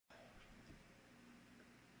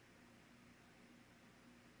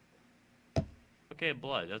Okay,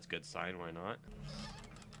 blood. That's a good sign. Why not?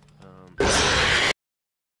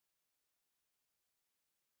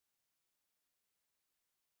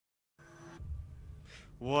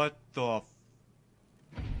 What the?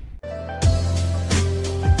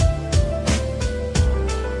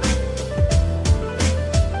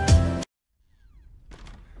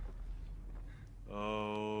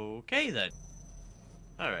 Okay then.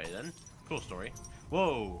 Alright then. Cool story.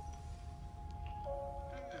 Whoa.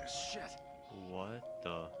 Shit. What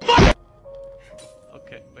the?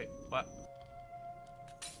 Okay, wait, what?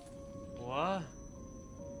 What?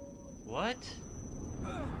 What?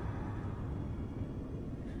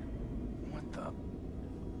 What the?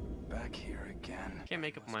 Back here again. Can't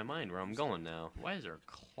make up my mind where I'm going now. Why is there a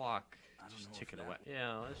clock just ticking away?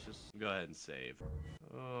 Yeah, let's just go ahead and save.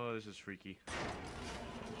 Oh, this is freaky.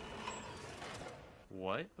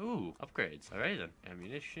 What? Ooh, upgrades. Alright then.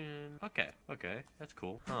 Ammunition. Okay, okay. That's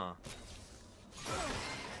cool. Huh.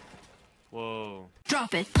 Whoa.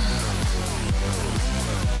 Drop it.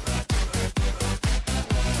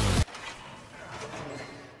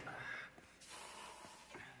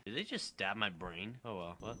 Did they just stab my brain? Oh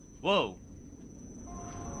well. What? Whoa!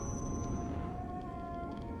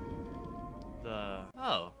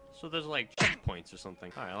 Oh, so there's like checkpoints or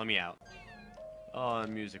something. Alright, let me out. Oh, the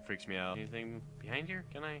music freaks me out. Anything behind here?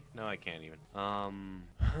 Can I? No, I can't even.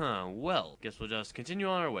 Well, guess we'll just continue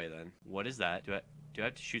on our way then. What is that? Do I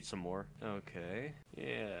have to shoot some more? Okay.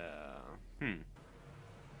 Yeah.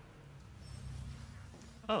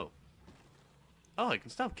 Oh. Oh, I can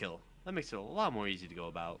stop kill. That makes it a lot more easy to go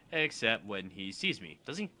about. Except when he sees me.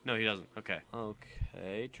 Does he? No, he doesn't. Okay.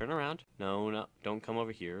 Okay, turn around. No, don't come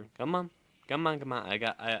over here. Come on. Come on.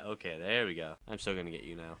 Okay, there we go. I'm still gonna get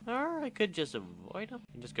you now. Or I could just avoid him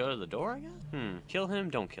and just go to the door, I guess? Kill him,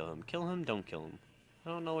 don't kill him. Kill him, don't kill him. I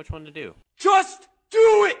don't know which one to do. Just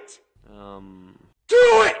do it!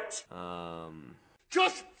 Do it!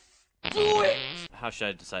 Just do it! How should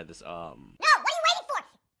I decide this? No, what are you waiting for?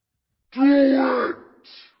 Do it!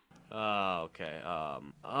 Okay,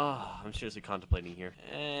 I'm seriously contemplating here.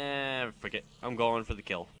 Forget. I'm going for the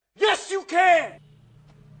kill. Yes, you can!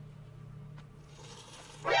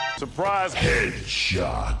 Surprise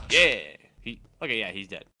headshot. Yeah! Okay, yeah, he's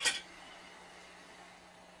dead.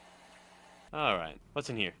 Alright,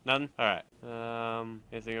 what's in here? Nothing? Alright.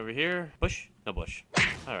 Anything over here? Bush? No bush.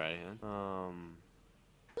 Alright, then.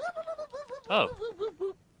 Oh.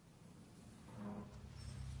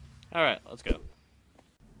 Alright, let's go.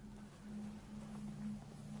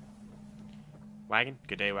 Wagon?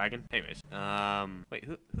 Good day, wagon. Anyways, wait,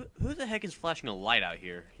 who the heck is flashing a light out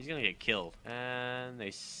here? He's gonna get killed. And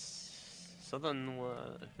who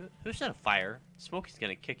set a fire? Smokey's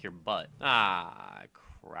gonna kick your butt. Ah,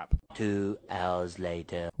 crap. 2 hours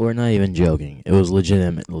later. We're not even joking. It was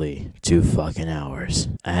legitimately 2 fucking hours.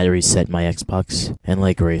 I had to reset my Xbox and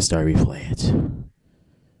like restart replay it.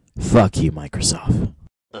 Fuck you, Microsoft.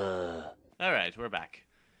 Alright, we're back.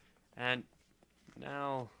 And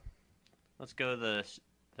now let's go to the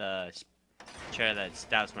chair that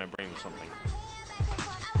stabs my brain with something.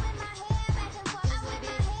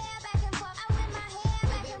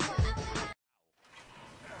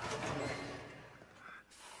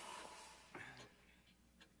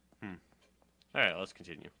 Alright, let's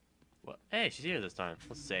continue. Well, hey, she's here this time.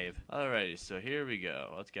 Let's save. Alrighty, so here we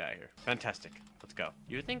go. Let's get out of here. Fantastic. Let's go.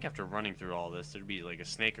 You would think after running through all this, there'd be like a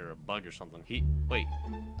snake or a bug or something. Wait.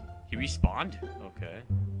 He respawned? Okay.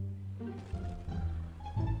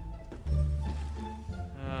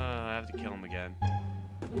 I have to kill him again.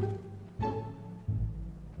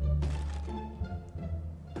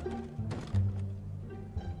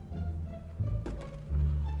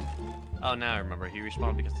 Oh, now I remember. He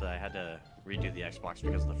respawned because I had to redo the Xbox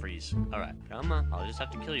because of the freeze. Alright, come on. I'll just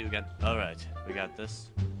have to kill you again. Alright, we got this.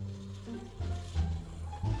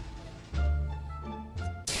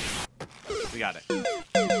 We got it.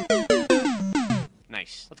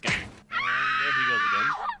 Nice. Let's go. And there he goes again.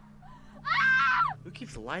 Who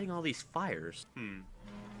keeps lighting all these fires?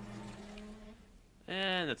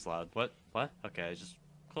 And it's loud. What? What? Okay, I just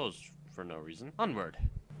closed for no reason. Onward.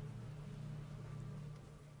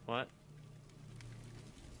 What?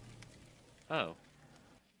 Oh.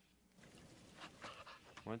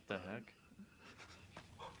 What the heck?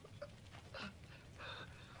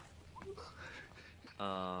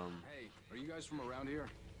 Hey, are you guys from around here?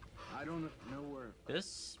 I don't know where.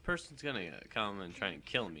 This person's gonna come and try and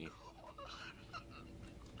kill me.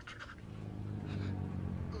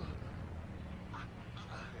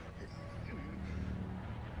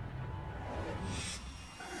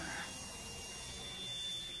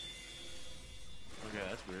 Okay,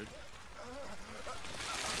 that's weird.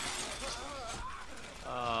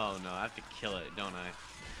 have to kill it, don't I?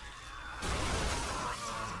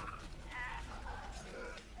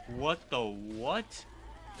 What the what?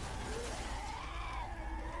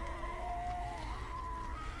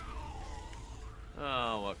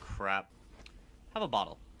 Oh, what crap. Have a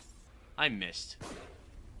bottle. I missed.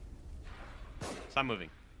 Stop moving.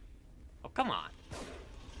 Oh, come on.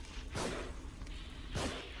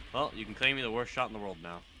 Well, you can claim me the worst shot in the world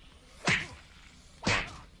now. Come on.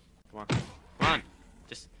 Come on. Come on.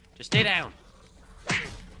 Just stay down.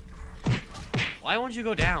 Why won't you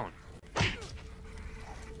go down? Don't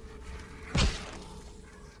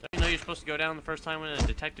you know you're supposed to go down the first time when a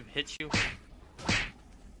detective hits you?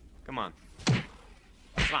 Come on.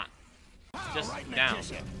 Come on. Just down.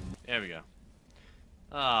 There we go.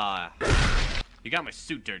 Ah. You got my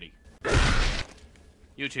suit dirty.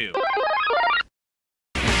 You too.